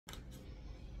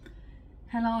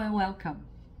Hello and welcome.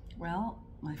 Well,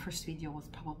 my first video was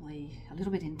probably a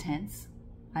little bit intense.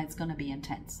 It's gonna be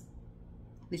intense.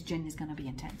 This journey is gonna be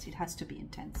intense. It has to be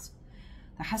intense.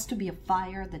 There has to be a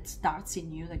fire that starts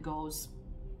in you that goes,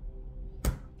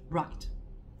 right,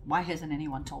 why hasn't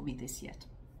anyone told me this yet?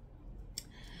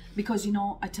 Because, you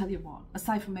know, I tell you what,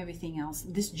 aside from everything else,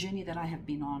 this journey that I have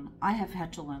been on, I have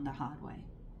had to learn the hard way.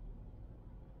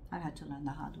 I've had to learn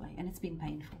the hard way, and it's been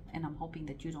painful, and I'm hoping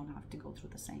that you don't have to go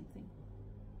through the same thing.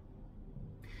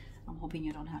 I'm hoping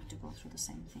you don't have to go through the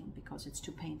same thing because it's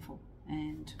too painful,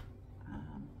 and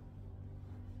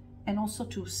also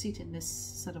to sit in this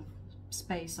sort of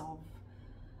space of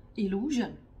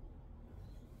illusion.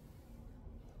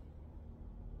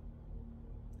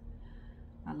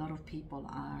 A lot of people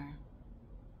are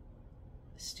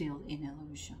still in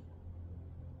illusion,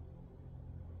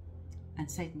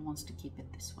 and Satan wants to keep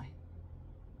it this way.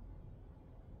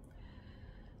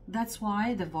 That's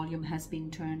why the volume has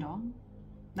been turned on.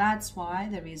 That's why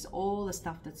there is all the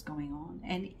stuff that's going on.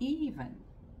 And even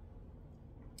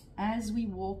as we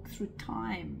walk through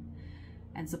time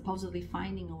and supposedly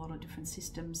finding a lot of different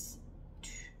systems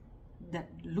that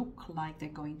look like they're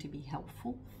going to be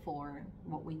helpful for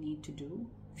what we need to do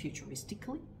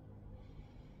futuristically,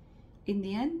 in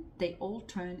the end, they all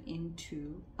turn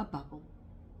into a bubble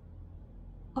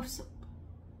of soap.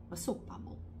 A soap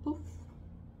bubble. Poof,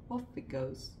 off it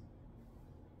goes.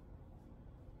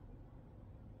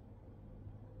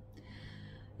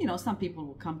 You know, some people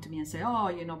will come to me and say, oh,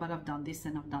 you know, but I've done this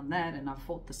and I've done that and I've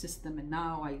fought the system and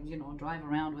now I, you know, drive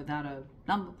around without a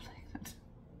number plate.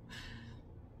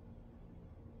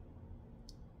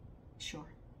 Sure,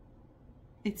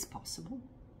 it's possible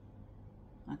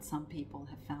that some people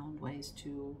have found ways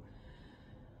to,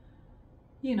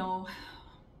 you know,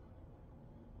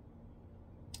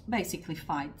 basically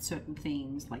fight certain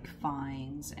things like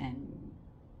fines and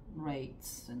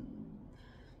rates and...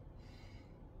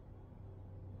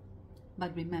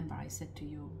 But remember, I said to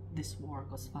you, this war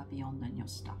goes far beyond than your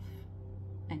stuff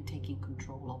and taking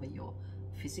control over your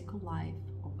physical life,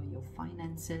 over your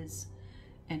finances,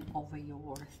 and over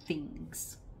your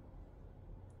things.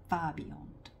 Far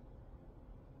beyond.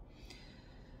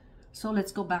 So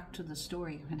let's go back to the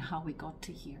story and how we got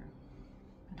to here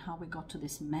and how we got to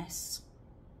this mess.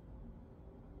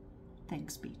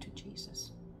 Thanks be to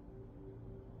Jesus.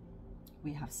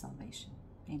 We have salvation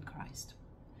in Christ.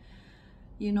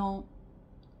 You know,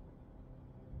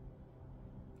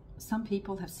 some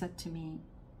people have said to me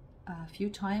a few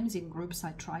times in groups,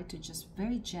 I tried to just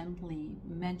very gently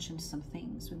mention some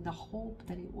things in the hope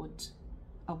that it would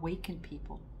awaken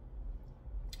people.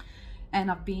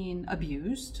 And I've been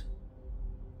abused,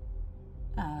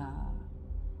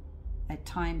 at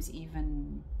times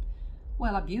even,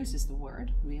 well, abuse is the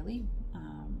word, really.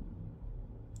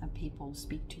 And people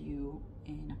speak to you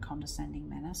in a condescending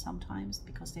manner sometimes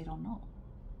because they don't know.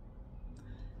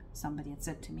 Somebody had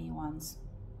said to me once,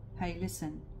 hey,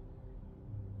 listen,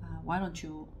 why don't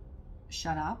you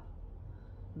shut up?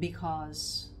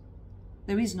 Because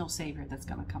there is no savior that's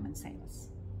going to come and save us.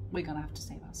 We're going to have to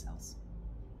save ourselves.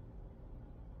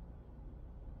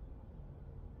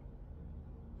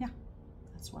 Yeah,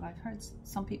 that's what I've heard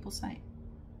some people say.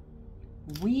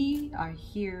 We are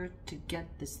here to get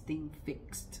this thing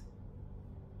fixed.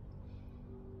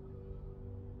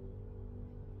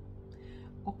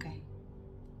 Okay.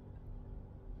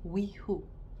 We who?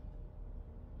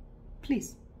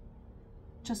 Please,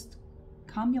 just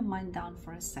calm your mind down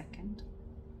for a second.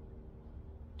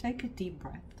 Take a deep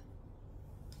breath.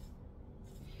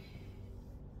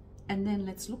 And then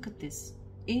let's look at this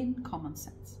in common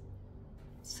sense.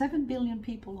 7 billion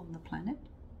people on the planet.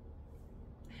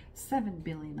 7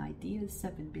 billion ideas,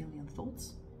 7 billion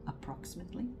thoughts,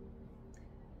 approximately.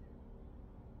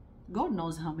 God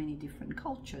knows how many different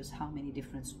cultures, how many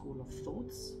different schools of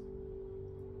thoughts.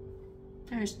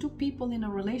 There's two people in a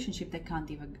relationship that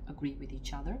can't even agree with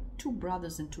each other. Two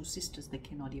brothers and two sisters that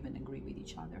cannot even agree with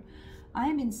each other. I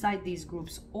am inside these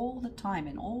groups all the time,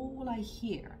 and all I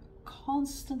hear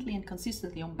constantly and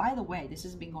consistently, and by the way, this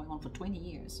has been going on for 20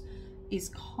 years,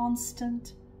 is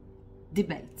constant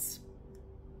debates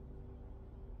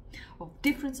of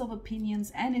difference of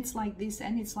opinions, and it's like this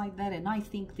and it's like that, and I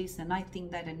think this and I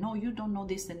think that, and no, you don't know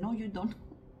this, and no, you don't.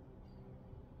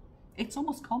 It's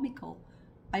almost comical.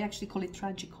 I actually call it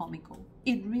tragicomical.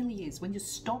 It really is. When you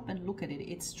stop and look at it,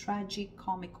 it's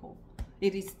tragicomical.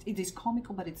 It is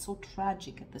comical, but it's so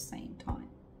tragic at the same time.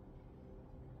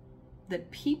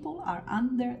 That people are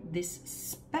under this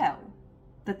spell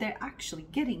that they're actually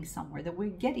getting somewhere, that we're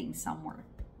getting somewhere.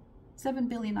 7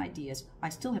 billion ideas. I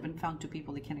still haven't found two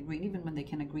people that can agree. And even when they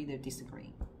can agree, they're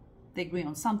disagreeing. They agree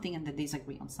on something and they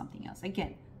disagree on something else.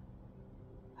 Again,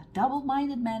 a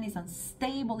double-minded man is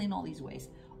unstable in all these ways.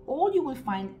 All you will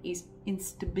find is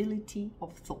instability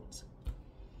of thought.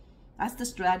 That's the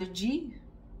strategy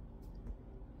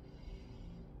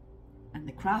and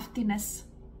the craftiness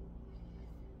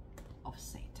of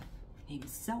Satan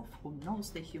himself, who knows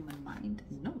the human mind,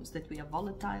 knows that we are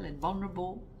volatile and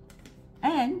vulnerable,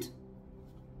 and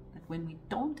that when we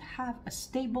don't have a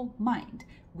stable mind,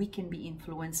 we can be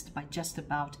influenced by just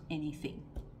about anything.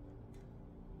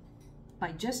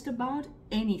 By just about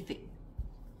anything.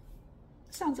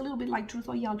 Sounds a little bit like truth.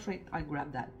 Oh yeah, I'll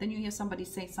grab that. Then you hear somebody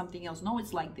say something else. No,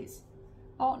 it's like this.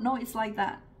 Oh no, it's like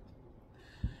that.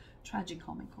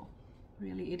 Tragicomical.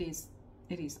 Really, it is.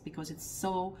 It is, because it's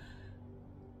so,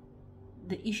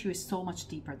 the issue is so much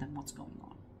deeper than what's going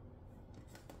on.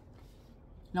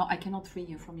 No, I cannot free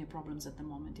you from your problems at the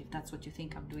moment. If that's what you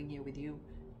think I'm doing here with you,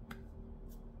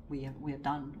 we are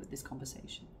done with this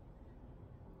conversation.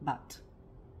 But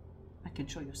I can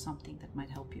show you something that might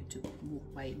help you to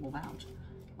move out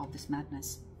of this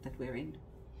madness that we're in,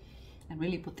 and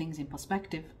really put things in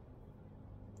perspective.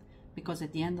 Because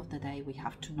at the end of the day, we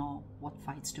have to know what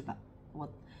fights to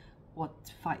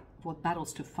what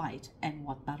battles to fight and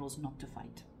what battles not to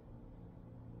fight.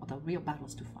 What are real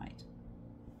battles to fight?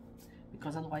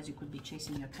 Because otherwise you could be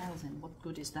chasing your tails, and what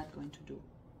good is that going to do?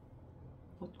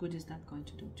 What good is that going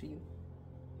to do to you?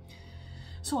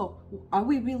 So, are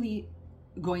we really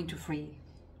going to free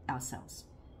ourselves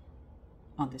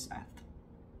on this earth?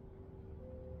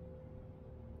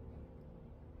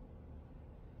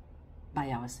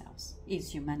 By ourselves?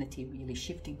 Is humanity really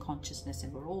shifting consciousness,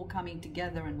 and we're all coming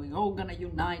together and we're all gonna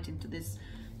unite into this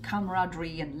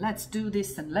camaraderie and let's do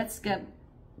this and let's get...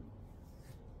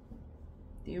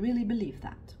 Do you really believe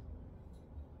that?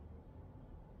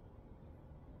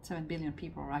 7 billion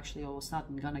people are actually all of a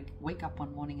sudden gonna wake up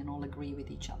one morning and all agree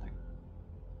with each other.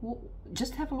 Well,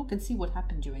 just have a look and see what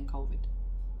happened during COVID.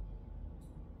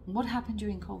 What happened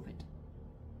during COVID?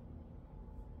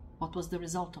 What was the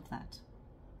result of that?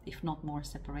 If not more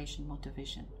separation, more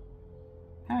division.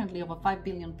 Apparently over 5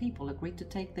 billion people agreed to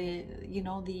take the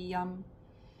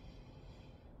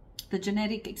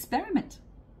genetic experiment.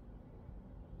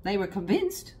 They were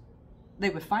convinced.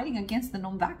 They were fighting against the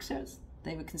non-vaxxers.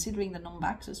 They were considering the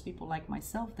non-vaxxers, people like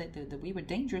myself, that we were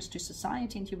dangerous to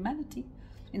society and humanity.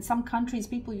 In some countries,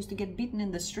 people used to get beaten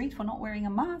in the street for not wearing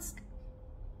a mask.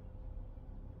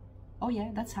 Oh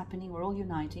yeah, that's happening. We're all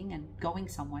uniting and going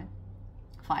somewhere,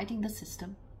 fighting the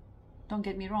system. Don't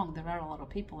get me wrong, there are a lot of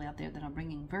people out there that are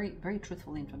bringing very, very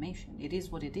truthful information. It is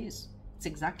what it is. It's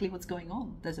exactly what's going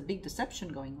on. There's a big deception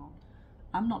going on.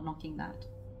 I'm not knocking that.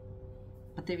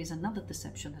 But there is another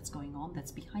deception that's going on,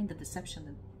 that's behind the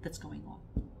deception that's going on.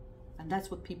 And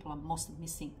that's what people are most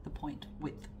missing the point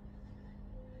with.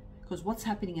 Because what's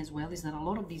happening as well is that a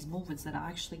lot of these movements that are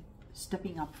actually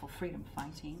stepping up for freedom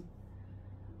fighting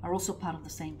are also part of the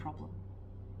same problem.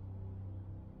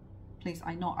 Please,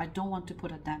 I know I don't want to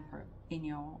put a damper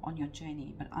on your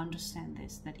journey, but understand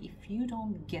this, that if you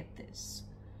don't get this,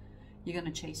 you're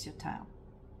going to chase your tail.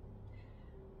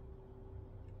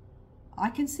 I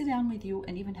can sit down with you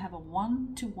and even have a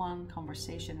one-to-one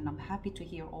conversation, and I'm happy to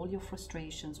hear all your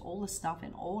frustrations, all the stuff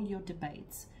and all your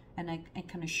debates, and I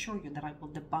can assure you that I will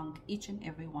debunk each and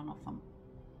every one of them.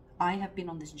 I have been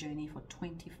on this journey for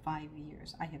 25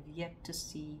 years. I have yet to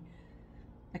see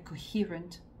a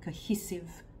coherent,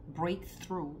 cohesive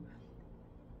breakthrough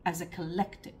as a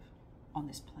collective on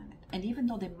this planet. And even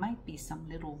though there might be some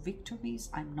little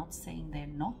victories, I'm not saying they're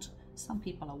not. Some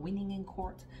people are winning in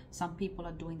court. Some people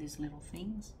are doing these little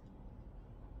things.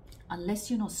 Unless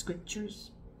you know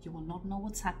scriptures, you will not know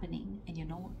what's happening, and you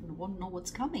won't know what's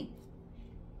coming.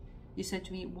 You said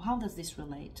to me, well, how does this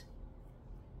relate?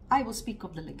 I will speak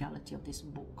of the legality of this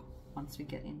book once we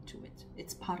get into it.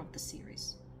 It's part of the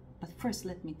series. But first,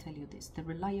 let me tell you this. The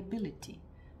reliability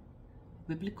of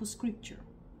biblical scripture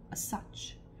as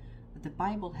such, that the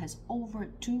Bible has over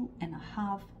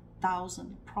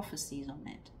 2,500 prophecies on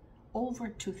it. Over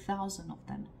 2,000 of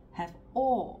them have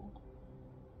all,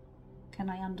 can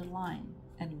I underline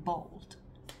and bold,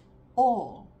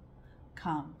 all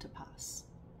come to pass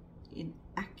in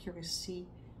accuracy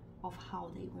of how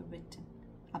they were written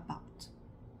about.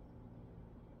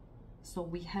 So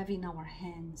we have in our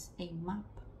hands a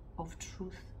map of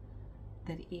truth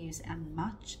that is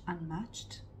unmatched,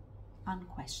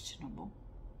 unquestionable,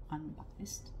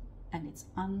 unbiased, and it's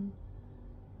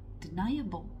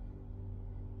undeniable.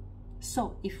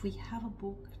 So if we have a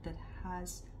book that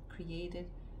has created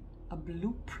a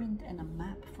blueprint and a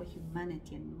map for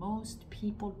humanity, and most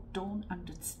people don't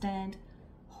understand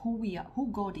who we are, who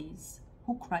God is,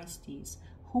 who Christ is,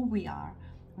 who we are,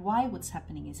 why what's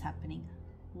happening is happening,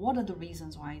 what are the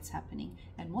reasons why it's happening,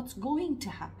 and what's going to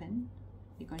happen.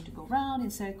 You're going to go round in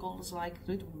circles like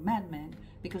little madmen,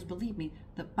 because believe me,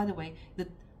 by the way,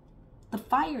 the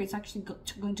fire is actually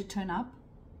going to turn up,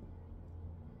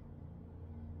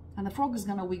 and the frog is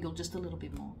going to wiggle just a little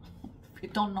bit more. If you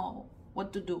don't know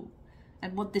what to do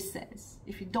and what this says,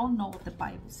 if you don't know what the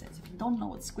Bible says, if you don't know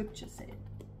what Scripture said,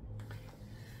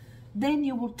 then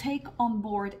you will take on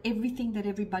board everything that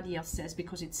everybody else says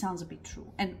because it sounds a bit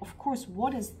true. And of course,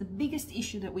 what is the biggest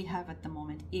issue that we have at the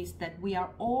moment is that we are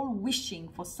all wishing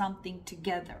for something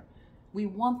together. We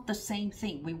want the same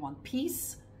thing. We want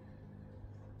peace,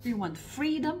 we want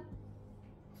freedom,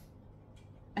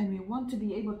 and we want to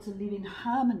be able to live in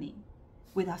harmony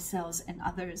with ourselves and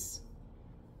others.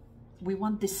 We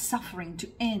want this suffering to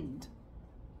end.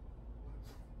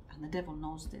 And the devil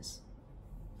knows this.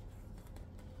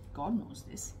 God knows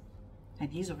this,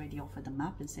 and he's already offered the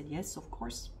map and said, yes, of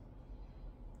course,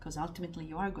 because ultimately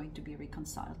you are going to be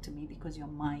reconciled to me because you're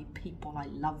my people. I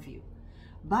love you.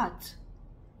 But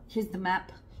here's the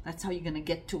map. That's how you're going to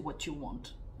get to what you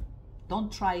want. Don't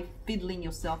try fiddling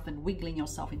yourself and wiggling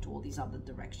yourself into all these other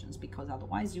directions, because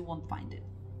otherwise you won't find it.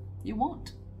 You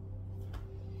won't.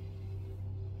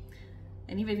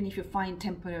 And even if you find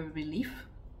temporary relief,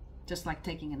 just like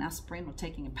taking an aspirin or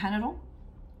taking a Panadol,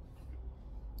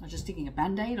 or just sticking a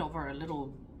band-aid over a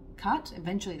little cut,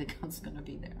 eventually the cut's going to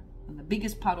be there. And the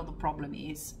biggest part of the problem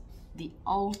is the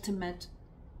ultimate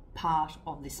part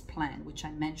of this plan, which I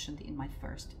mentioned in my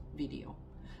first video.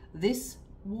 This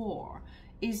war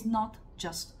is not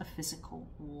just a physical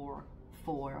war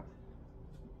for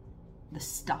the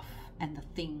stuff and the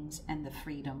things and the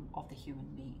freedom of the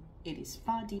human being. It is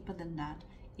far deeper than that.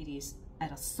 It is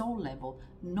at a soul level,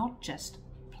 not just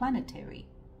planetary.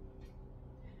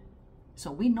 So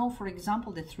we know, for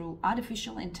example, that through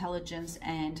artificial intelligence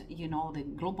and, you know, the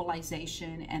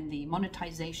globalization and the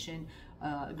monetization,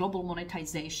 global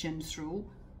monetization through,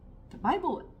 the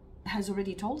Bible has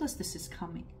already told us this is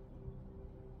coming.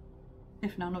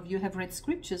 If none of you have read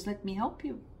scriptures, let me help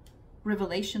you.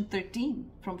 Revelation 13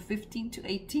 from 15 to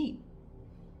 18.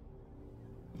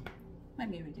 Let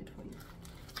me read it for you.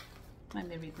 Let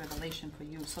me read Revelation for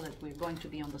you so that we're going to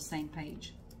be on the same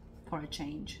page for a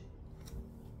change.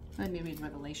 Let me read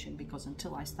Revelation, because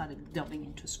until I started delving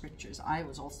into scriptures, I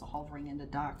was also hovering in the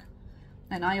dark.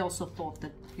 And I also thought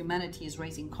that humanity is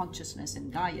raising consciousness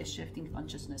and Gaia is shifting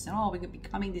consciousness, and we're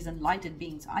becoming these enlightened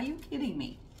beings. Are you kidding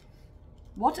me?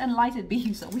 What enlightened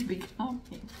beings are we becoming?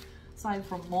 Aside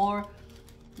from more,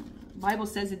 Bible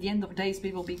says at the end of days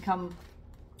people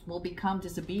will become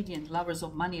disobedient, lovers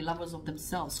of money, lovers of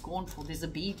themselves, scornful,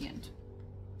 disobedient,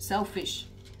 selfish.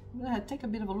 Take a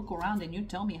bit of a look around and you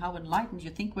tell me how enlightened you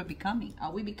think we're becoming.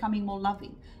 Are we becoming more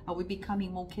loving? Are we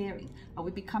becoming more caring? Are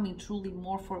we becoming truly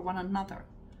more for one another?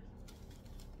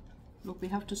 Look, we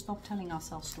have to stop telling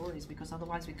ourselves stories, because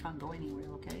otherwise we can't go anywhere,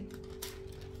 okay?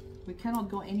 We cannot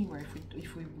go anywhere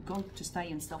if we're going to stay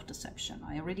in self-deception.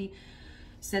 I already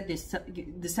said this.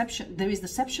 Deception. There is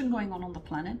deception going on the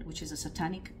planet, which is a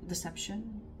satanic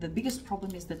deception. The biggest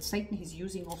problem is that Satan is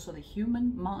using also the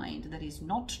human mind that is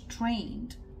not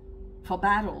trained for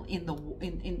battle in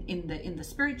the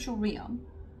spiritual realm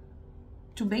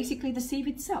to basically deceive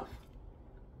itself.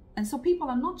 And so people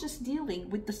are not just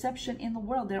dealing with deception in the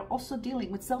world, they're also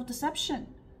dealing with self-deception.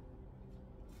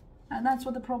 And that's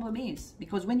what the problem is,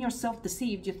 because when you're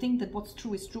self-deceived, you think that what's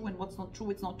true is true and what's not true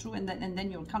it's not true, and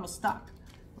then you're kind of stuck.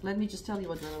 But let me just tell you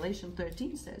what Revelation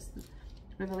 13 says.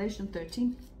 Revelation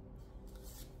 13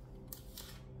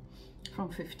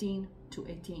 from 15 to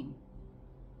 18.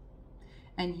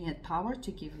 And he had power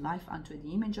to give life unto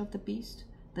the image of the beast,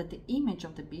 that the image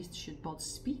of the beast should both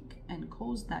speak and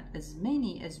cause that as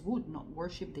many as would not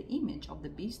worship the image of the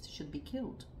beast should be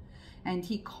killed. And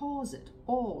he caused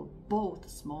all, both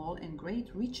small and great,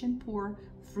 rich and poor,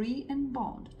 free and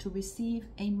bond, to receive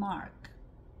a mark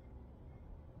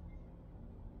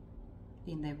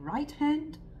in their right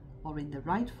hand or in the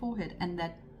right forehead, and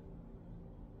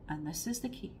this is the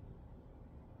key.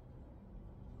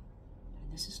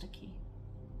 And this is the key.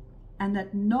 And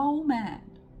that no man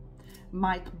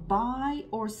might buy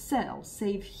or sell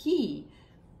save he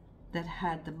that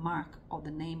had the mark or the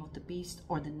name of the beast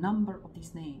or the number of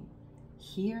his name.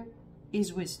 Here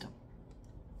is wisdom.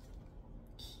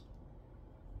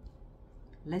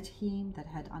 Let him that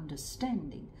had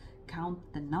understanding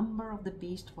count the number of the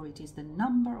beast, for it is the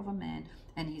number of a man,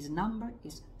 and his number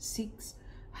is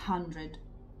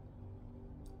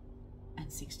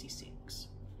 666.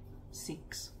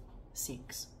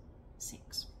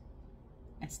 666.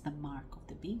 It's the mark of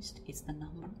the beast. It's the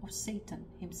number of Satan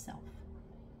himself.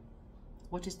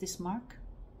 What is this mark?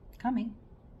 Coming.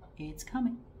 It's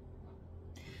coming.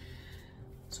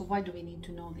 So why do we need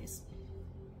to know this?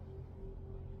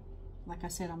 Like I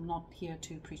said, I'm not here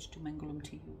to preach doom and gloom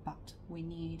to you, but we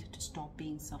need to stop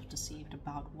being self-deceived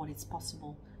about what is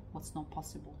possible, what's not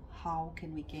possible. How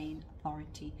can we gain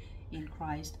authority in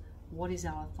Christ? What is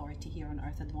our authority here on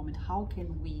earth at the moment? How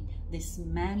can we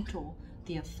dismantle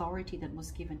the authority that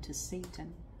was given to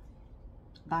Satan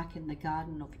back in the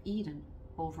Garden of Eden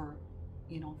over,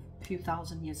 a few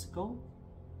thousand years ago?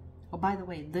 Oh, by the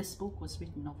way, this book was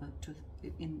written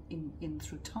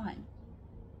through time.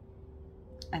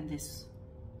 And this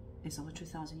is over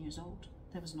 2,000 years old.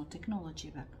 There was no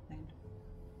technology back then.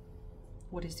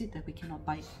 What is it that we cannot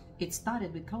buy? It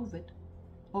started with COVID.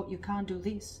 Oh, you can't do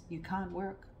this. You can't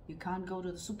work. You can't go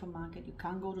to the supermarket. You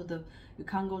can't go to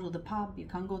the pub. You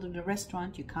can't go to the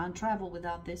restaurant. You can't travel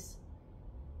without this.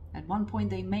 At one point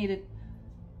they made it.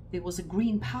 It was a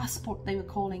green passport they were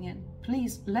calling it.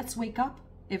 Please, let's wake up,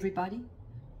 everybody.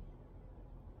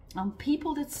 And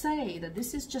people that say that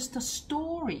this is just a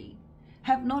story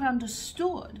have not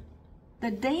understood the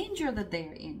danger that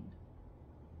they're in.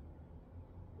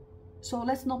 So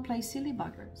let's not play silly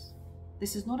buggers.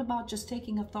 This is not about just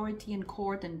taking authority in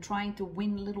court and trying to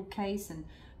win a little case and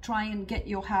try and get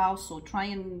your house or try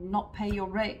and not pay your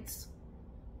rates.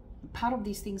 Part of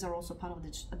these things are also part of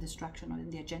the distraction or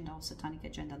in the agenda of satanic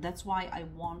agenda. That's why I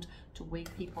want to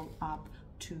wake people up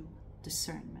to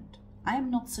discernment. I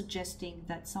am not suggesting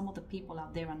that some of the people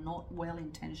out there are not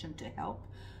well-intentioned to help,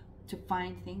 to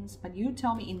find things, but you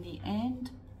tell me in the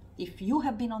end, if you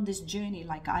have been on this journey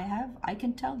like I have, I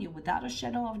can tell you without a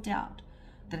shadow of doubt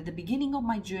that at the beginning of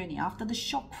my journey, after the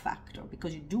shock factor,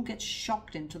 because you do get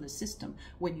shocked into the system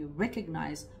when you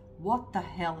recognize what the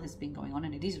hell has been going on,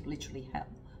 and it is literally hell,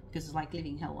 because it's like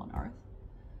living hell on earth.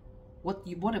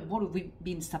 What have we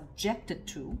been subjected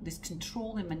to, this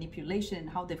control and manipulation, and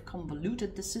how they've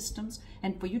convoluted the systems.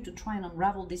 And for you to try and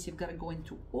unravel this, you've got to go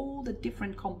into all the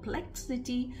different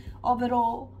complexity of it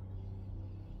all.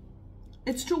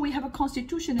 It's true, we have a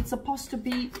constitution. It's supposed to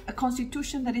be a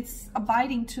constitution that it's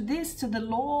abiding to this, to the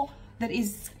law that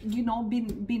is,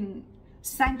 been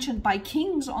sanctioned by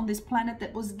kings on this planet,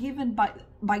 that was given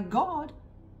by God.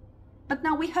 But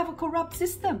now we have a corrupt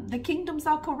system. The kingdoms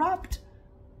are corrupt.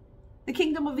 The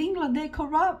Kingdom of England, they're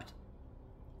corrupt.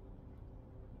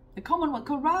 The Commonwealth,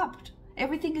 corrupt.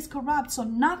 Everything is corrupt, so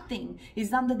nothing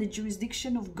is under the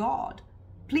jurisdiction of God.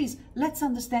 Please, let's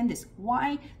understand this.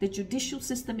 Why the judicial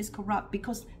system is corrupt?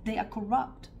 Because they are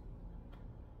corrupt.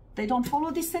 They don't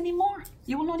follow this anymore.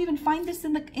 You will not even find this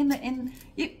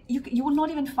you will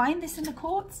not even find this in the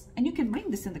courts. And you can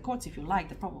bring this in the courts if you like.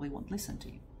 They probably won't listen to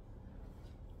you.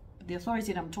 But the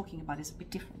authority that I'm talking about is a bit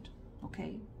different,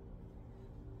 okay?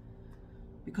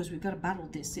 Because we've got to battle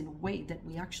this in a way that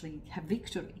we actually have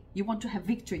victory. You want to have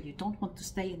victory. You don't want to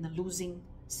stay in the losing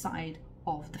side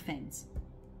of the fence.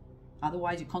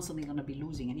 Otherwise, you're constantly going to be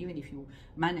losing. And even if you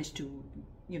manage to,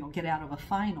 get out of a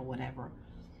fine or whatever,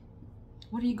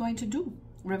 what are you going to do?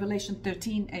 Revelation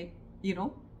 13,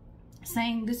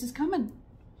 saying this is coming.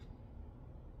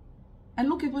 And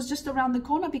look, it was just around the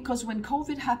corner, because when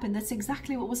COVID happened, that's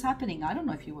exactly what was happening. I don't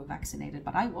know if you were vaccinated,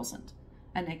 but I wasn't.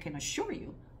 And I can assure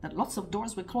you that lots of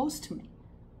doors were closed to me.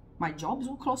 My jobs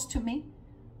were closed to me.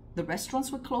 The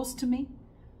restaurants were closed to me.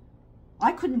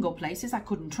 I couldn't go places. I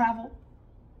couldn't travel.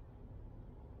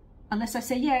 Unless I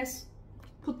say, yes,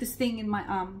 put this thing in my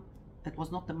arm. That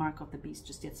was not the mark of the beast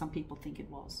just yet. Some people think it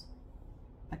was.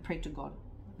 I pray to God.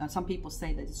 Now, some people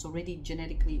say that it's already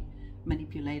genetically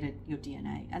manipulated, your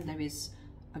DNA. And there is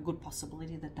a good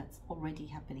possibility that that's already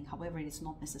happening. However, it is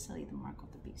not necessarily the mark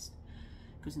of the beast.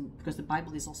 Because the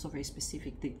Bible is also very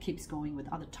specific. It keeps going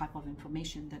with other type of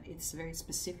information that it's very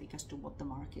specific as to what the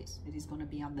mark is. It is going to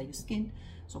be under your skin,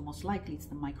 so most likely it's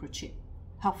the microchip.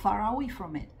 How far are we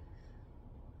from it?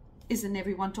 Isn't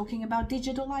everyone talking about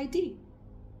digital ID?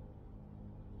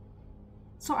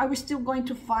 So are we still going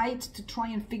to fight to try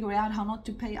and figure out how not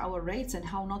to pay our rates and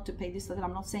how not to pay this, that?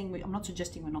 I'm not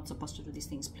suggesting we're not supposed to do these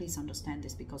things. Please understand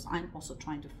this, because I'm also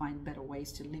trying to find better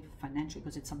ways to live financially,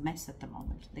 because it's a mess at the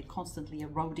moment. They're constantly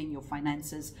eroding your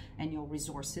finances and your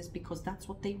resources because that's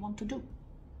what they want to do.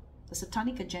 The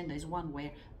satanic agenda is one where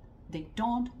they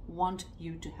don't want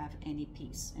you to have any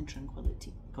peace and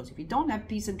tranquility. Because if you don't have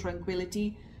peace and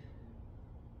tranquility,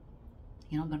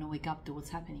 you're not going to wake up to what's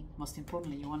happening. Most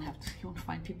importantly, you won't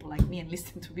find people like me and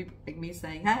listen to people like me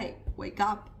saying, hey, wake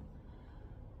up.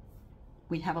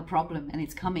 We have a problem and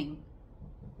it's coming.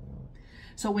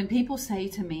 So when people say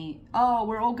to me, oh,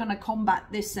 we're all going to combat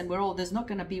this and there's not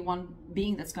going to be one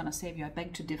being that's going to save you, I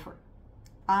beg to differ.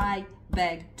 I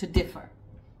beg to differ.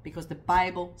 because the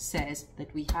Bible says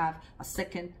that we have a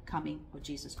second coming of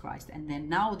Jesus Christ. And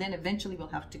then eventually we'll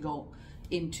have to go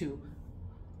into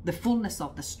the fullness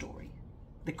of the story,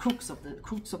 the crux of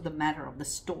the matter of the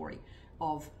story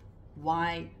of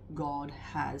why God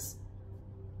has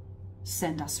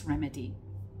sent us remedy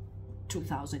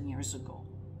 2,000 years ago,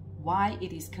 why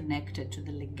it is connected to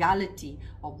the legality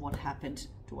of what happened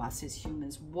to us as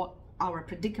humans, what our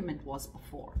predicament was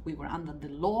before. We were under the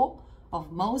law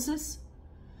of Moses,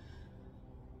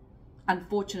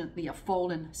 unfortunately a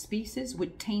fallen species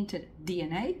with tainted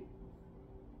DNA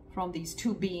from these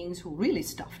two beings who really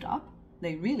stuffed up.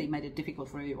 They really made it difficult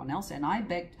for everyone else. And I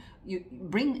begged you,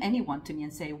 bring anyone to me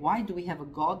and say, why do we have a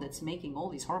God that's making all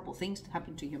these horrible things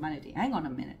happen to humanity? Hang on a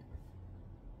minute.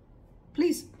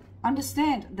 Please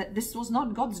understand that this was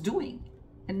not God's doing.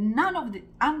 And none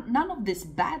of this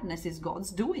badness is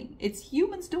God's doing. It's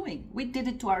humans doing. We did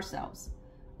it to ourselves.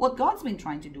 What God's been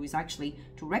trying to do is actually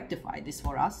to rectify this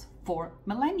for us for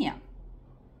millennia.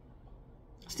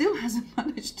 Still hasn't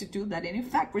managed to do that. And in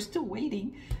fact, we're still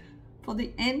waiting for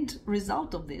the end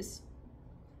result of this,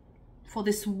 for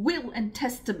this will and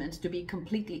testament to be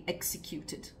completely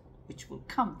executed, which will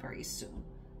come very soon,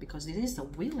 because it is a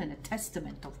will and a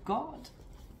testament of God.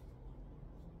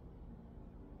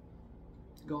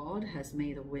 God has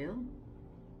made a will.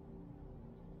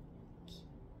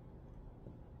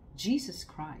 Jesus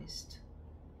Christ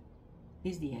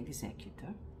is the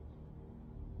executor.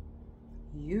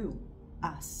 You,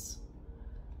 us,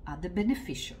 are the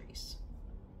beneficiaries.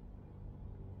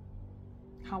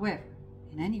 However,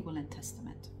 in any will and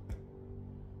testament,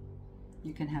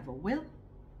 you can have a will,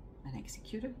 an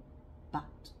executor, but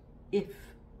if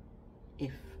the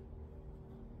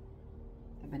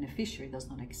beneficiary does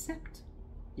not accept,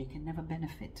 you can never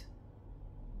benefit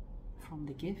from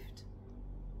the gift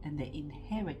and the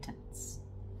inheritance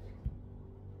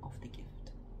of the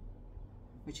gift,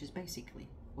 which is basically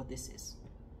what this is.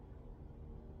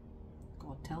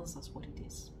 God tells us what it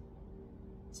is.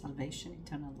 Salvation,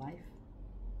 eternal life,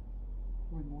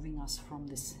 removing us from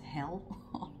this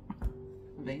hell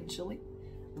eventually.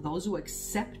 Those who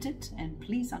accept it, and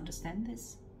please understand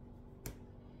this,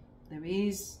 there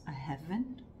is a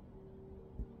heaven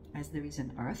as there is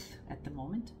an earth at the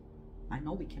moment. I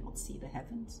know we cannot see the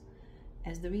heavens,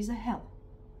 as there is a hell.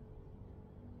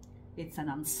 It's an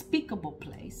unspeakable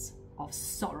place of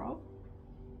sorrow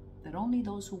that only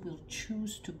those who will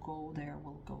choose to go there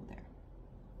will go there.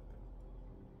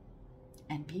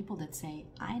 And people that say,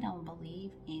 I don't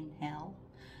believe in hell,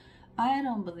 I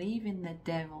don't believe in the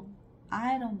devil,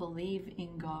 I don't believe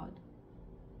in God,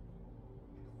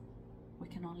 we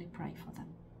can only pray for them.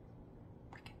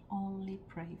 We can only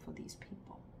pray for these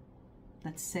people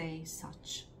that say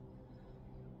such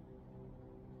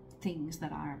things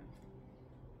that are,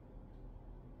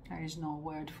 there is no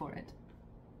word for it.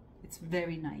 It's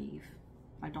very naive.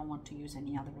 I don't want to use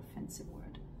any other offensive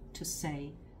word to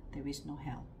say there is no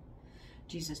hell.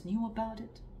 Jesus knew about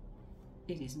it.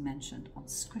 It is mentioned on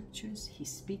scriptures. He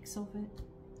speaks of it.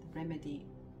 The remedy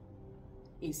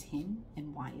is him.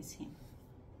 And why is him?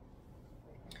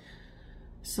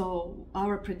 So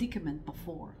our predicament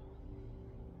before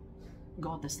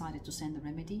God decided to send the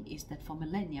remedy is that for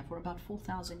millennia, for about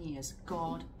 4,000 years,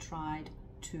 God tried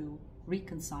to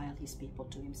reconcile his people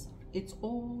to himself. It's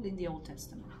all in the Old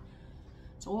Testament.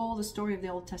 So all the story of the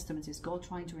Old Testament is God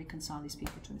trying to reconcile his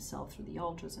people to himself through the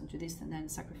altars and to this and then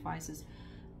sacrifices,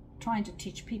 trying to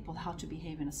teach people how to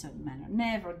behave in a certain manner.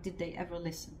 Never did they ever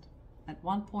listen. At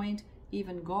one point,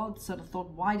 even God sort of thought,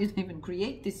 why did they even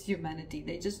create this humanity?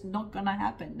 They're just not gonna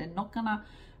happen. They're not gonna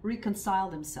reconcile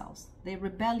themselves. They're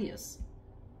rebellious.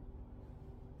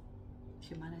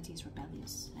 Humanity is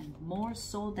rebellious, and more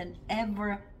so than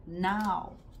ever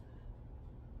now.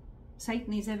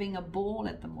 Satan is having a ball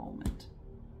at the moment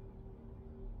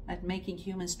at making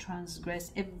humans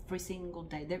transgress every single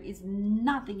day. There is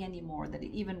nothing anymore that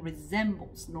even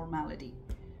resembles normality.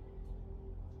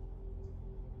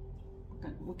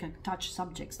 We can touch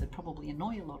subjects that probably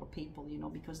annoy a lot of people, you know,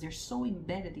 because they're so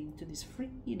embedded into this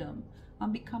freedom.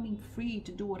 I'm becoming free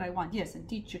to do what I want. Yes, and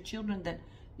teach your children that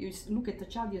you look at the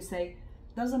child, you say,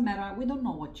 doesn't matter, we don't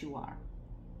know what you are.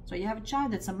 So you have a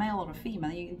child that's a male or a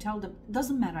female, you can tell them,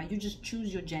 doesn't matter, you just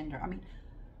choose your gender. I mean,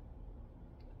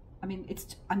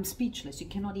 I'm speechless. You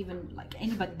cannot even, like,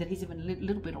 anybody that has even a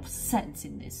little bit of sense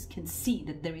in this can see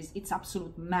that it's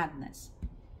absolute madness.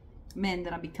 Men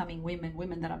that are becoming women,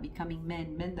 women that are becoming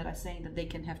men, men that are saying that they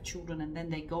can have children and then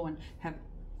they go and have.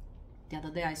 The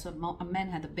other day I saw a man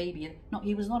had a baby. No,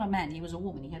 he was not a man, he was a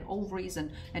woman. He had ovaries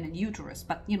and an uterus,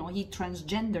 but you know, he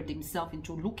transgendered himself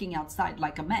into looking outside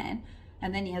like a man,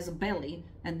 and then he has a belly,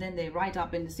 and then they write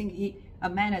up in the thing, a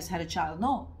man has had a child.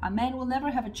 No, a man will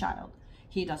never have a child.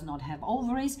 He does not have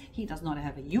ovaries. He does not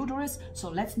have a uterus. So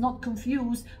let's not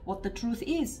confuse what the truth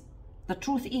is. The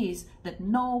truth is that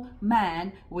no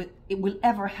man will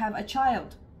ever have a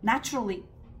child naturally.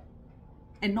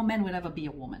 And no man will ever be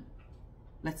a woman.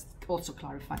 Let's also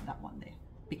clarify that one there.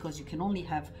 Because you can only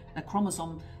have a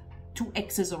chromosome, 2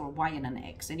 X's or a Y and an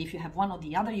X. And if you have one or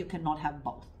the other, you cannot have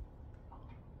both.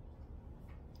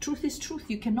 Truth is truth.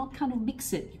 You cannot kind of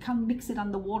mix it. You can't mix it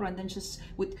underwater and then just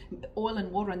with oil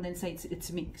and water and then say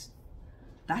it's mixed.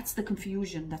 That's the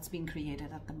confusion that's being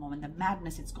created at the moment. The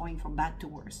madness, it's going from bad to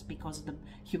worse because the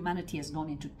humanity has gone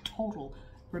into total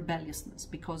rebelliousness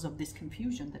because of this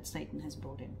confusion that Satan has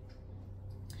brought in.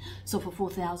 So for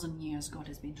 4,000 years, God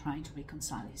has been trying to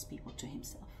reconcile his people to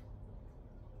himself.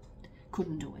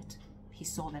 Couldn't do it. He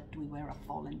saw that we were a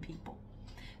fallen people.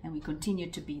 And we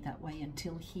continued to be that way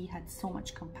until he had so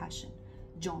much compassion.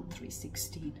 John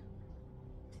 3:16.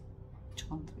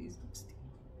 John 3:16.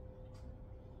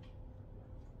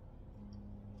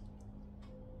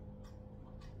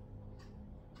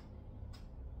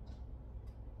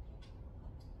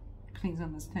 Please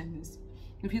understand this.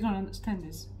 If you don't understand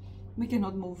this, we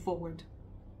cannot move forward.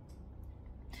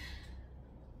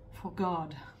 For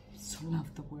God so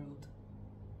loved the world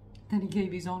that he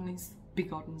gave his only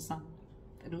begotten Son,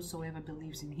 that whosoever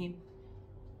believes in him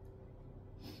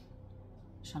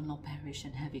shall not perish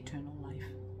and have eternal life.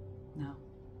 Now,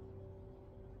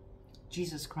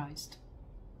 Jesus Christ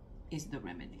is the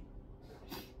remedy.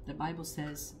 The Bible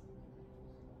says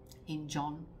in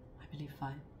John, I believe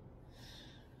 5,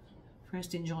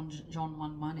 first in John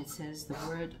 1:1, it says the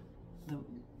Word,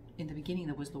 in the beginning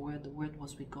there was the Word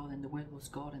was with God, and the Word was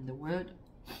God, and the Word,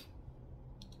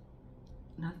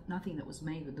 nothing that was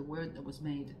made, but the Word that was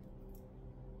made.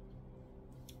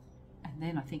 And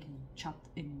then I think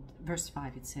in verse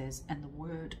 5 it says, and the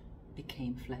Word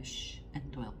became flesh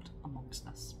and dwelt amongst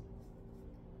us.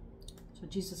 So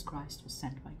Jesus Christ was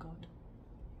sent by God.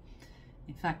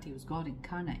 In fact, he was God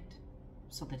incarnate,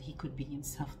 so that he could be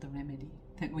himself the remedy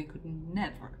that we could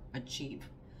never achieve,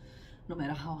 no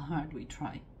matter how hard we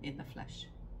try in the flesh.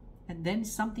 And then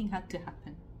something had to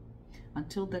happen.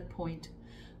 Until that point,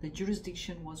 the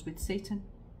jurisdiction was with Satan,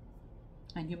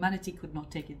 and humanity could not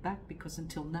take it back, because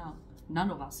until now, none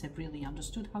of us have really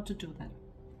understood how to do that.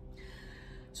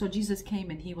 So Jesus came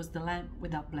and he was the Lamb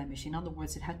without blemish. In other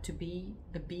words, it had to be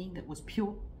a being that was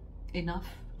pure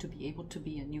enough to be able to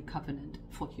be a new covenant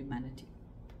for humanity.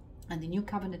 And the new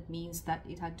covenant means that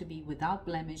it had to be without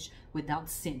blemish, without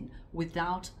sin,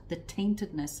 without the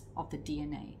taintedness of the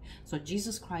DNA. So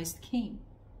Jesus Christ came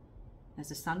as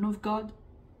the Son of God,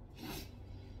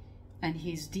 and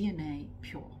his DNA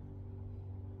pure,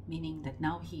 meaning that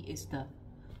now he is the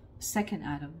second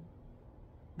Adam,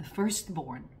 the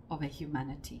firstborn of a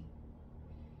humanity,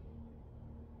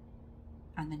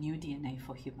 and the new DNA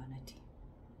for humanity.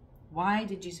 Why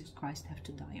did Jesus Christ have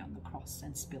to die on the cross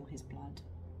and spill his blood?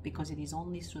 Because it is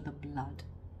only through the blood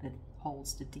that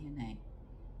holds the DNA.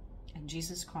 And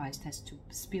Jesus Christ has to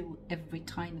spill every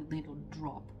tiny little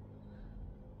drop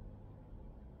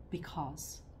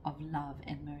because of love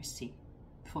and mercy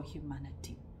for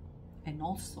humanity. And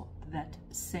also that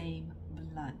same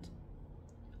blood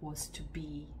was to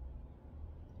be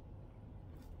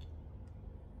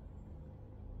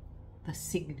the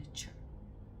signature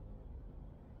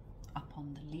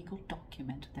upon the legal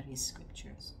document that is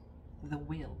Scriptures, the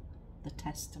will, the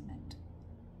testament,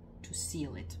 to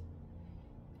seal it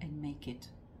and make it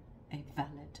a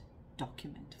valid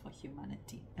document for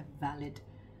humanity, a valid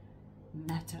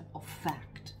matter of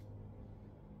fact.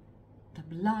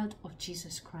 The blood of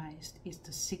Jesus Christ is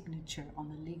the signature on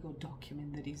the legal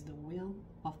document that is the will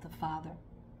of the Father,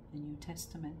 the New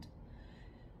Testament,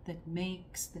 that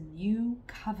makes the new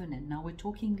covenant, now we're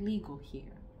talking legal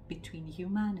here, between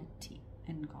humanity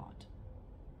and God.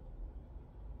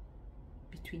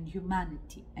 Between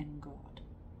humanity and God.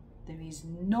 There is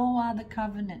no other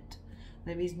covenant.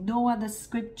 There is no other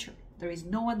scripture. There is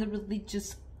no other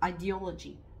religious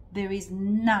ideology. There is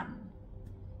none.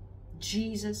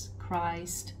 Jesus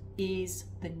Christ is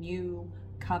the new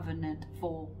covenant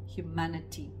for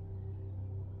humanity.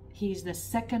 He is the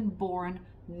second born,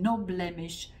 no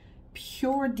blemish,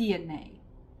 pure DNA.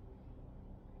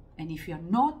 And if you're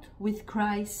not with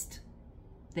Christ,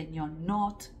 then you're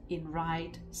not in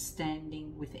right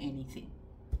standing with anything.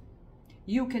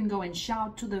 You can go and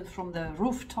shout from the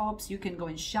rooftops, you can go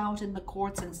and shout in the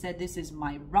courts and say, this is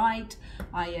my right,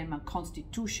 I am a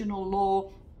constitutional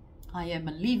law, I am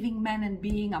a living man and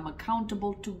being, I'm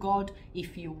accountable to God.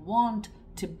 If you want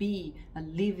to be a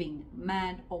living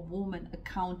man or woman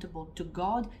accountable to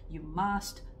God, you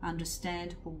must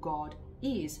understand who God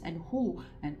is and who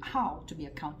and how to be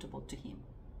accountable to him.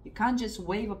 You can't just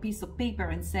wave a piece of paper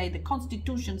and say the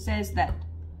Constitution says that,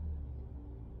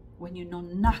 when you know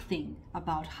nothing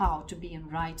about how to be in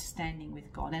right standing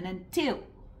with God. And until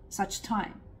such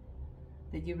time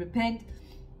that you repent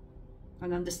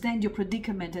and understand your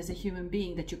predicament as a human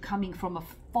being, that you're coming from a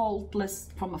fault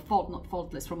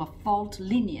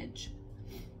lineage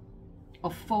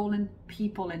of fallen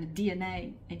people and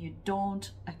DNA, and you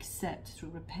don't accept through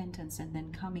repentance and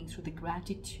then coming through the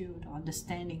gratitude,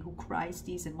 understanding who Christ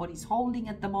is and what he's holding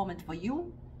at the moment for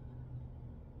you,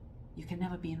 you can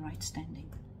never be in right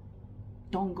standing.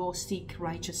 Don't go seek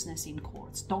righteousness in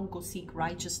courts. Don't go seek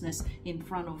righteousness in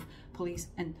front of police.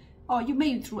 And you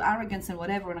may, through arrogance and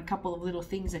whatever, and a couple of little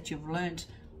things that you've learned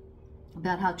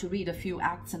about how to read a few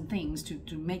acts and things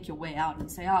to make your way out and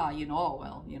say, I'm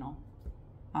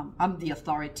the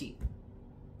authority.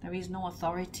 There is no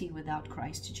authority without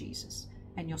Christ Jesus.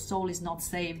 And your soul is not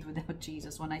saved without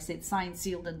Jesus. When I said signed,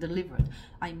 sealed, and delivered,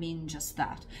 I mean just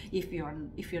that. If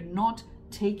you're not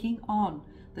taking on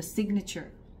the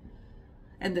signature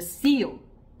and the seal,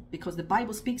 because the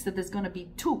Bible speaks that there's going to be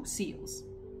 2 seals.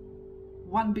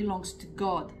 One belongs to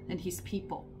God and his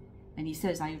people. And he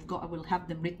says, I will have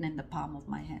them written in the palm of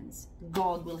my hands.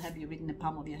 God will have you written in the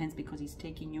palm of your hands because he's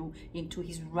taking you into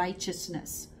his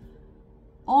righteousness.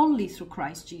 Only through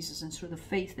Christ Jesus and through the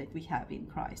faith that we have in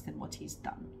Christ and what he's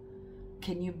done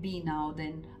can you be now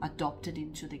then adopted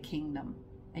into the kingdom.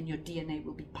 And your DNA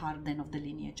will be part then of the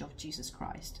lineage of Jesus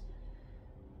Christ.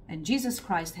 And Jesus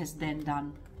Christ has then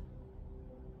done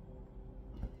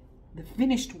the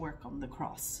finished work on the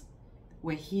cross,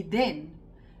 where he then,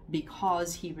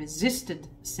 because he resisted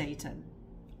Satan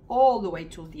all the way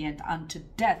to the end unto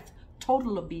death,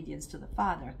 total obedience to the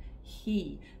Father,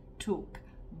 he took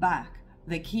back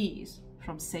the keys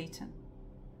from Satan.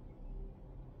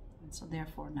 And so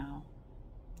therefore now,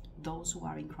 those who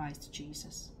are in Christ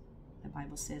Jesus, the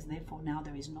Bible says, therefore now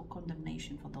there is no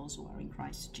condemnation for those who are in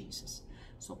Christ Jesus.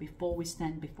 So before we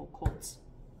stand before courts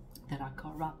that are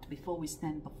corrupt, before we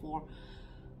stand before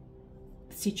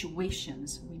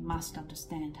situations, we must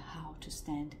understand how to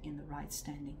stand in the right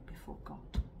standing before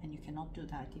God. And you cannot do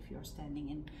that if you're standing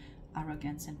in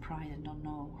arrogance and pride and don't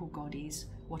know who God is,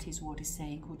 what his word is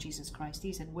saying, who Jesus Christ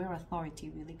is, and where authority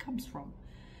really comes from.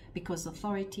 Because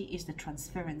authority is the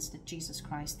transference that Jesus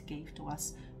Christ gave to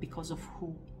us because of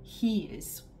who he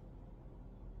is.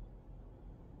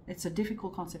 It's a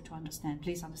difficult concept to understand.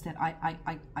 Please understand.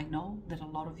 I know that a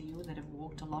lot of you that have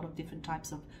walked a lot of different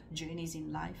types of journeys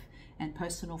in life and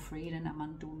personal freedom, and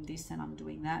I'm doing this and I'm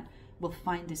doing that, will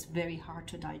find this very hard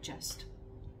to digest.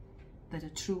 That a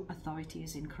true authority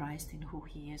is in Christ, in who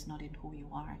he is, not in who you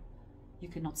are. You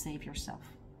cannot save yourself.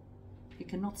 You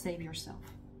cannot save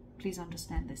yourself. Please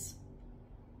understand this.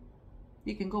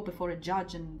 You can go before a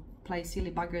judge and play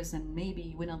silly buggers and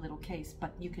maybe win a little case,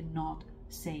 but you cannot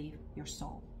save your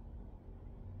soul.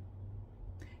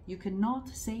 You cannot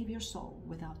save your soul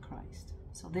without Christ.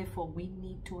 So therefore we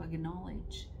need to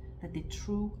acknowledge that the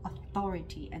true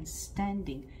authority and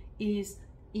standing is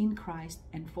in Christ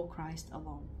and for Christ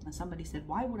alone. And somebody said,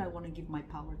 why would I want to give my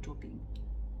power to a being?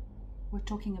 We're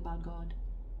talking about God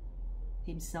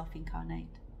himself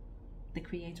incarnate, the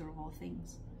creator of all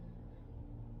things.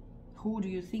 Who do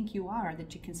you think you are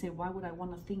that you can say, why would I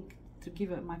want to think to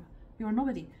give it my... You're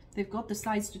nobody. They've got the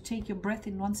size to take your breath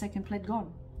in 1 second, flat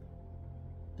gone.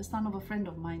 The son of a friend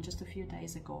of mine just a few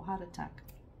days ago, heart attack.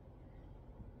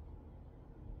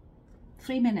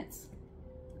 3 minutes.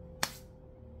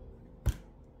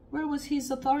 Where was his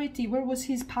authority? Where was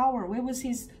his power? Where was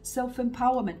his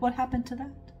self-empowerment? What happened to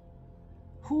that?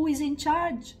 Who is in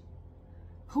charge?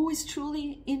 Who is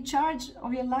truly in charge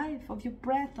of your life, of your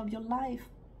breath, of your life,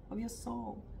 of your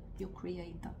soul? Your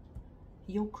creator.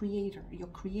 Your creator. Your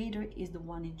creator is the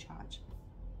one in charge.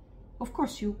 Of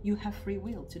course, you have free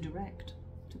will to direct,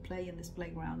 to play in this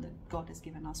playground that God has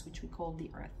given us, which we call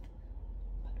the earth.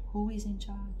 But who is in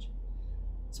charge?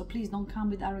 So please don't come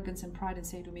with arrogance and pride and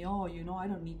say to me, oh, you know, I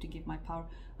don't need to give my power.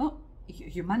 Oh,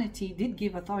 humanity did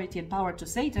give authority and power to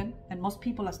Satan, and most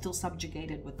people are still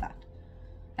subjugated with that.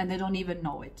 And they don't even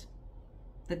know it.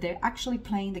 That they're actually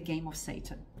playing the game of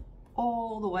Satan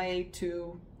all the way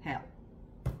to hell.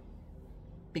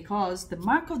 Because the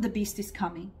mark of the beast is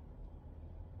coming.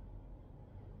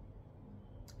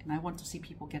 And I want to see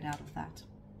people get out of that.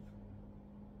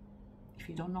 If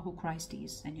you don't know who Christ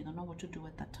is and you don't know what to do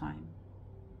at that time,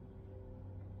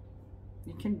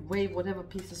 you can wave whatever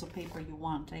pieces of paper you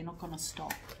want. They're not going to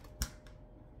stop.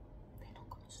 They're not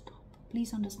going to stop.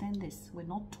 Please understand this. We're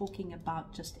not talking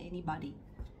about just anybody.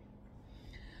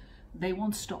 They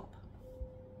won't stop.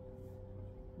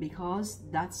 because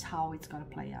that's how it's got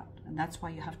to play out. And that's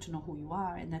why you have to know who you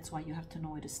are, and that's why you have to know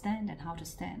where to stand and how to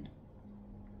stand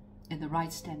in the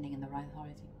right standing, in the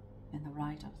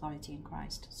right authority, in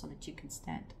Christ, so that you can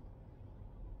stand.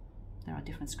 There are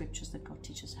different scriptures that God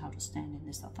teaches how to stand in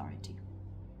this authority.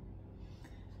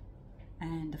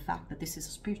 And the fact that this is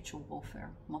a spiritual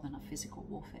warfare more than a physical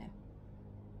warfare.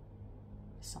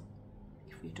 So,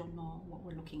 if we don't know what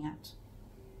we're looking at,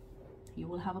 you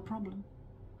will have a problem.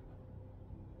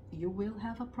 You will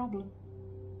have a problem.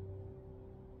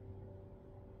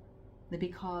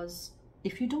 Because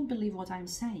if you don't believe what I'm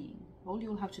saying, all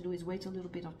you'll have to do is wait a little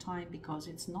bit of time, because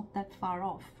it's not that far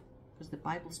off. Because the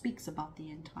Bible speaks about the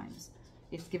end times.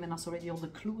 It's given us already all the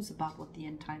clues about what the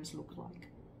end times look like.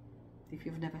 If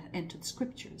you've never entered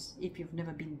scriptures, if you've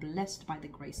never been blessed by the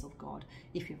grace of God,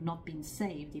 if you've not been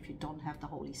saved, if you don't have the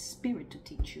Holy Spirit to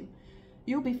teach you,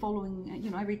 you'll be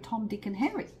following, every Tom, Dick, and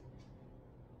Harry.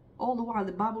 All the while,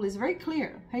 the Bible is very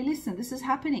clear. Hey, listen, this is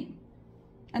happening.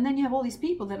 And then you have all these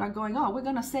people that are going, oh, we're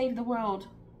going to save the world.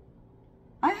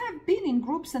 I have been in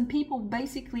groups and people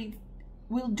basically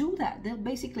will do that. They'll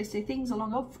basically say things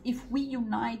along, oh, if we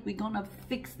unite, we're going to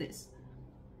fix this.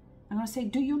 I'm going to say,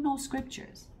 do you know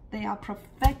scriptures? They are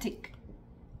prophetic.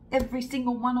 Every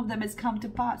single one of them has come to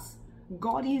pass.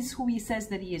 God is who he says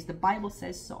that he is. The Bible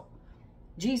says so.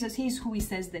 Jesus is who he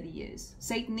says that he is.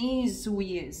 Satan is who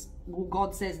he is, who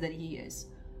God says that he is.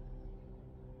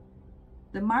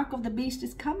 The mark of the beast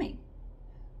is coming.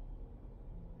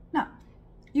 Now,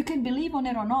 you can believe on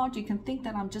it or not. You can think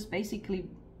that I'm just basically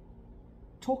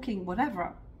talking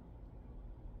whatever.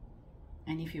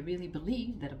 And if you really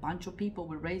believe that a bunch of people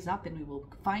will raise up and we will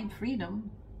find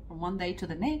freedom from one day to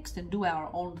the next and do our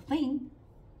own thing,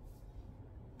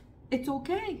 it's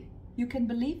okay. You can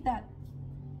believe that.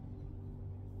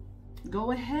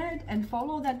 Go ahead and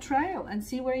follow that trail and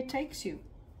see where it takes you.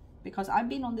 Because I've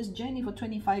been on this journey for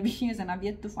 25 years and I've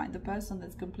yet to find the person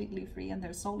that's completely free and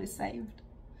their soul is saved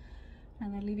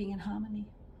and they're living in harmony.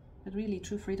 But really,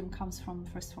 true freedom comes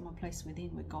first from a place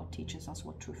within, where God teaches us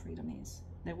what true freedom is.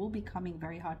 There will be coming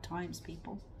very hard times,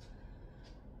 people.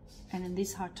 And in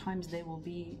these hard times, there will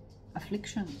be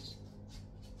afflictions.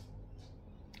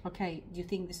 Okay, do you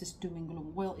think this is doom and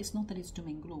gloom? Well, it's not that it's doom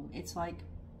and gloom. It's like,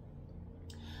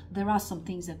 there are some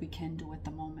things that we can do at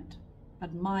the moment.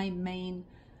 But my main,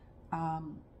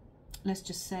 let's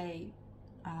just say,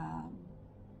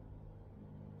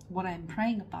 what I'm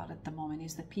praying about at the moment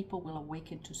is that people will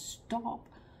awaken to stop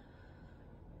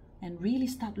and really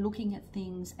start looking at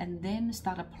things and then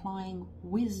start applying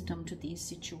wisdom to these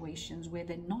situations, where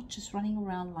they're not just running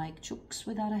around like chooks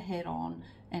without a head on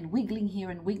and wiggling here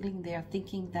and wiggling there,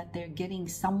 thinking that they're getting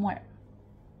somewhere.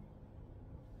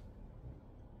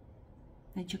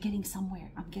 That you're getting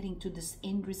somewhere. I'm getting to this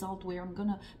end result where I'm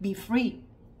gonna be free.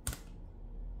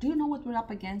 Do you know what we're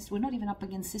up against? We're not even up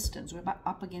against systems. We're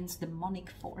up against demonic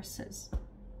forces.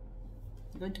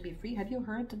 You're going to be free. Have you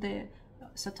heard the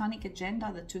satanic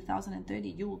agenda, the 2030?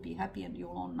 You will be happy and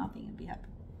you'll own nothing and be happy.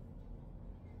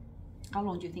 How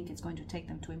long do you think it's going to take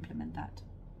them to implement that?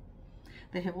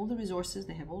 They have all the resources.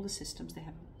 They have all the systems. They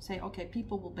have, say, okay,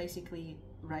 people will basically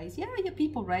raise. Yeah,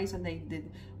 people raise and they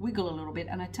wiggle a little bit.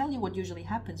 And I tell you what usually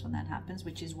happens when that happens,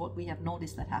 which is what we have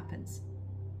noticed that happens.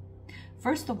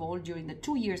 First of all, during the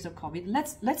 2 years of COVID,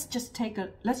 let's just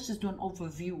do an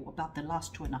overview about the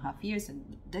last 2.5 years,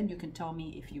 and then you can tell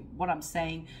me if what I'm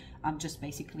saying, I'm just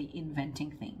basically inventing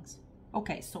things.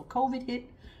 Okay, so COVID hit,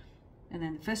 and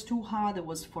then the first there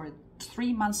was for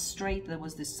 3 months straight, there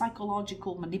was this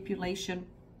psychological manipulation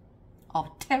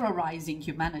of terrorizing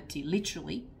humanity.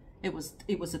 Literally, it was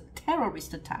a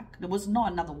terrorist attack. There was no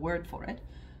another word for it.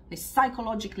 They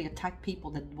psychologically attacked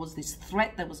people. That was this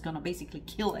threat that was going to basically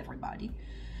kill everybody.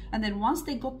 And then once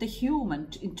they got the human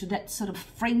into that sort of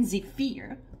frenzy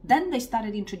fear, then they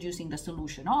started introducing the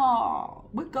solution. Oh,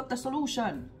 we've got the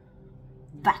solution.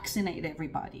 Vaccinate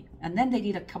everybody. And then they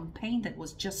did a campaign that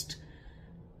was just,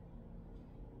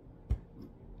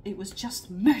 it was just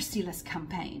merciless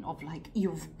campaign of like,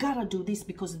 you've got to do this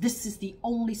because this is the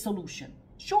only solution.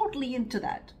 Shortly into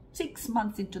that, 6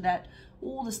 months into that,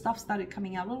 all the stuff started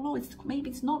coming out. Oh, no, maybe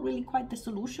it's not really quite the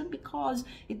solution because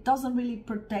it doesn't really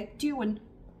protect you. And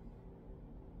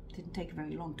it didn't take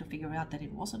very long to figure out that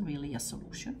it wasn't really a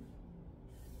solution.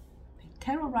 They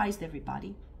terrorized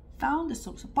everybody, found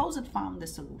the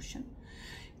solution,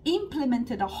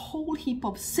 implemented a whole heap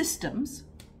of systems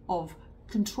of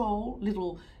control,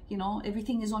 little,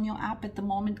 everything is on your app at the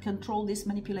moment, control this,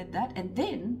 manipulate that. And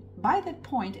then by that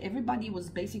point, everybody was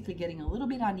basically getting a little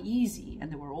bit uneasy,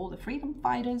 and there were all the freedom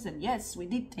fighters. And yes, we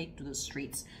did take to the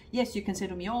streets. Yes, you can say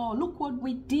to me, oh, look what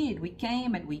we did. We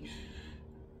came and we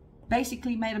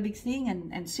basically made a big thing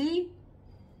and see.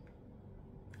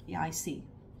 Yeah, I see.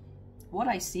 What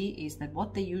I see is that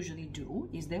what they usually do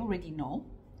is they already know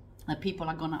that people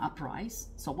are going to uprise.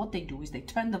 So what they do is they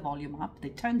turn the volume up, they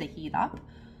turn the heat up,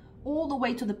 all the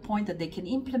way to the point that they can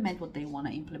implement what they want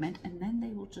to implement, and then they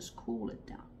will just cool it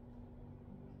down.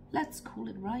 Let's cool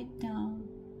it right down.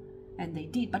 And they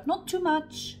did, but not too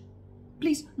much.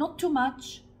 Please, not too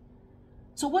much.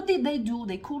 So what did they do?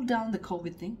 They cooled down the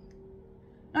COVID thing.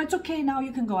 Now it's okay, now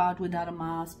you can go out without a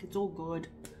mask. It's all good.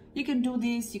 You can do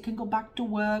this, you can go back to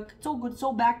work. It's all good.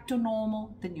 So back to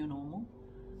normal, the new normal.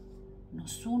 No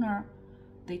sooner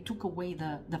they took away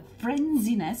the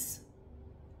frenziness.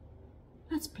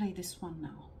 Let's play this one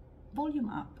now. Volume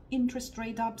up, interest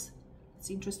rate ups. It's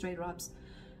interest rate ups.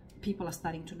 People are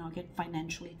starting to now get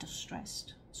financially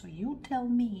distressed. So you tell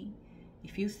me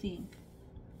if you think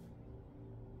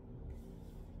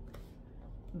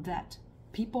that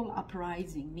people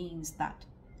uprising means that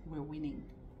we're winning.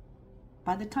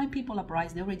 By the time people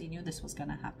uprise, they already knew this was going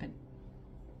to happen.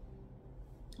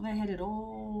 They had it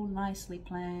all nicely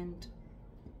planned.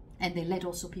 And they let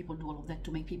also people do all of that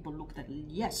to make people look that,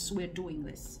 yes, we're doing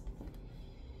this.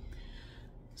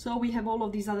 So we have all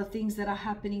of these other things that are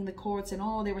happening in the courts, and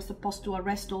oh, they were supposed to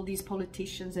arrest all these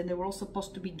politicians, and they were all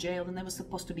supposed to be jailed, and they were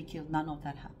supposed to be killed. None of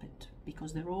that happened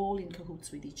because they're all in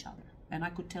cahoots with each other. And I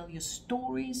could tell you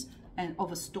stories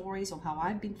of how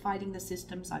I've been fighting the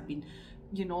systems. I've been,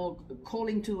 you know,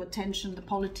 calling to attention the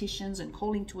politicians and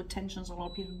calling to attention a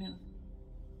lot of people.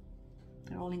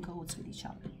 They're all in cahoots with each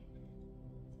other.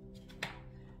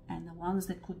 And the ones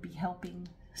that could be helping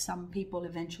some people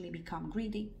eventually become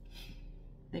greedy.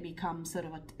 They become sort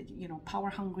of, power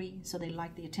hungry, so they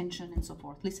like the attention and so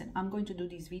forth. Listen, I'm going to do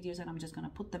these videos and I'm just going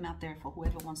to put them out there for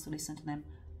whoever wants to listen to them.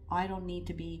 I don't need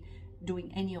to be doing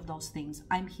any of those things.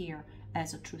 I'm here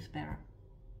as a truth bearer.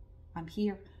 I'm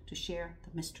here to share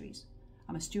the mysteries.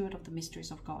 I'm a steward of the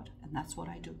mysteries of God, and that's what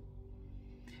I do.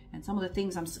 And some of the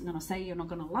things I'm going to say you're not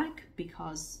going to like,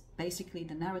 because basically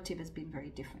the narrative has been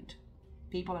very different.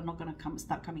 People are not going to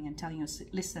start coming and telling us,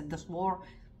 listen, this war,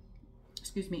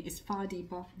 is far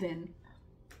deeper than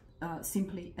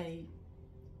simply a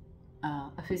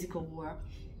physical war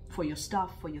for your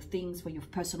stuff, for your things, for your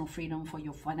personal freedom, for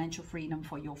your financial freedom,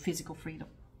 for your physical freedom.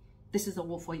 This is a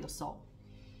war for your soul.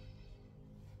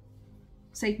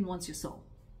 Satan wants your soul.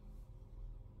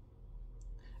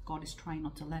 God is trying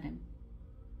not to let him,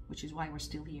 which is why we're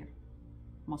still here.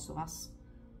 Most of us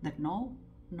that know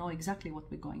exactly what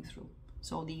we're going through.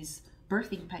 So these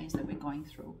birthing pains that we're going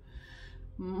through,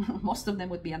 most of them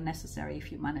would be unnecessary if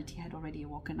humanity had already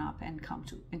woken up and come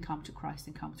to Christ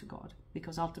and come to God,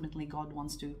 because ultimately God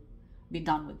wants to be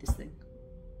done with this thing.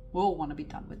 We all want to be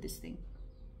done with this thing,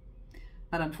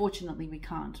 but unfortunately we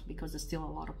can't, because there's still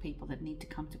a lot of people that need to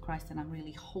come to Christ, and I'm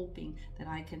really hoping that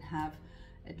I can have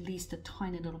at least a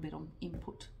tiny little bit of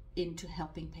input into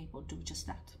helping people do just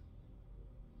that.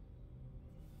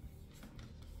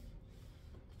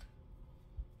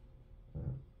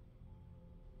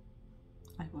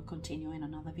 I will continue in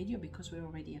another video because we're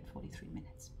already at 43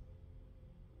 minutes.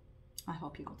 I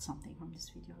hope you got something from this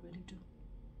video, I really do.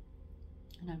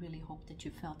 And I really hope that you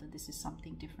felt that this is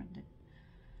something different that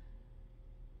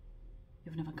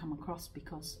you've never come across,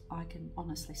 because I can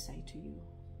honestly say to you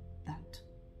that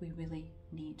we really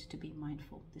need to be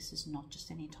mindful. This is not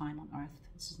just any time on earth.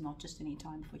 This is not just any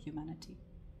time for humanity.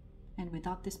 And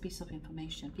without this piece of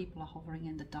information, people are hovering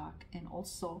in the dark, and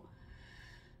also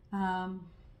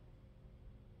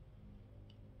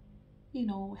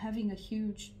having a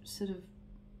huge sort of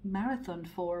marathon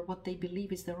for what they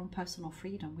believe is their own personal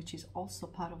freedom, which is also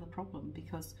part of the problem,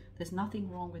 because there's nothing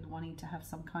wrong with wanting to have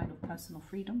some kind of personal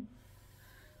freedom.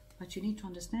 But you need to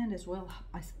understand as well,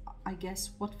 I guess,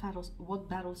 what battles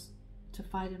to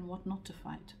fight and what not to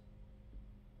fight,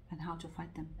 and how to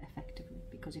fight them effectively.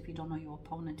 Because if you don't know your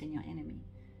opponent and your enemy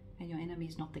your enemy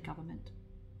is not the government,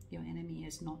 your enemy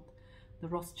is not the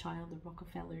Rothschild, the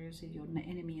Rockefellers, your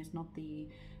enemy is not the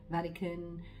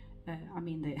Vatican.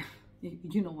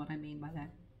 You know what I mean by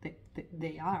that.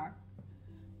 They are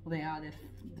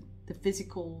the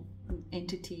physical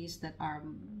entities that are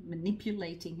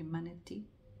manipulating humanity,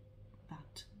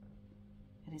 but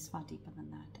it is far deeper than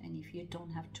that. And if you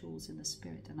don't have tools in the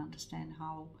spirit and understand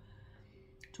how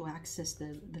to access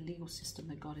the legal system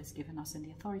that God has given us and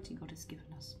the authority God has given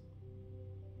us,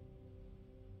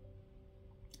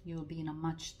 you will be in a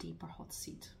much deeper hot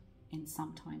seat in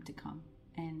some time to come.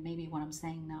 And maybe what I'm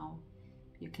saying now,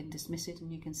 you can dismiss it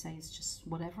and you can say it's just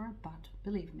whatever, but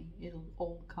believe me, it'll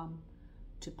all come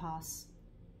to pass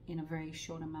in a very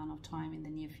short amount of time in the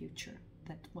near future.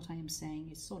 That what I am saying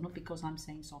is so, not because I'm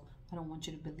saying so. I don't want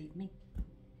you to believe me.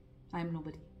 I'm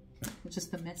nobody. I'm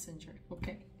just a messenger,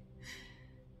 okay?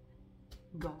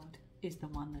 God is the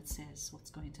one that says what's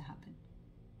going to happen.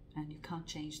 And you can't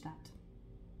change that.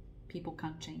 People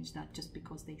can't change that just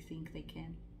because they think they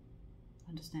can.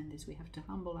 Understand this. We have to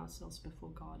humble ourselves before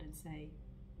God and say,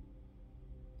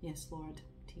 yes, Lord,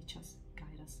 teach us,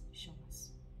 guide us, show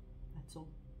us. That's all.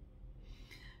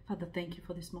 Father, thank you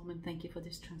for this moment. Thank you for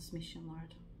this transmission,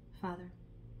 Lord. Father,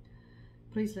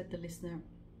 please let the listener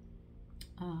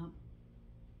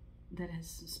that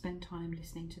has spent time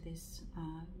listening to this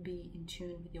be in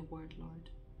tune with your word, Lord.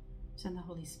 Send the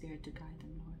Holy Spirit to guide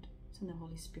them, Lord. Send the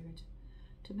Holy Spirit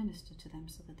to minister to them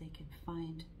so that they can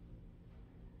find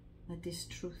that this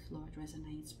truth, Lord,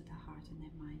 resonates with their heart and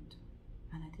their mind,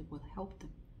 and that it will help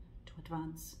them to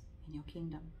advance in your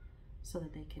kingdom so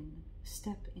that they can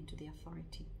step into the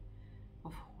authority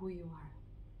of who you are,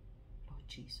 Lord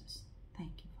Jesus.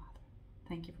 Thank you, Father.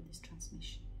 Thank you for this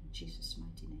transmission. In Jesus'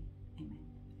 mighty name, amen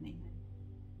and amen.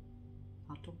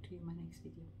 I'll talk to you in my next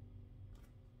video.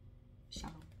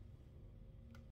 Shalom.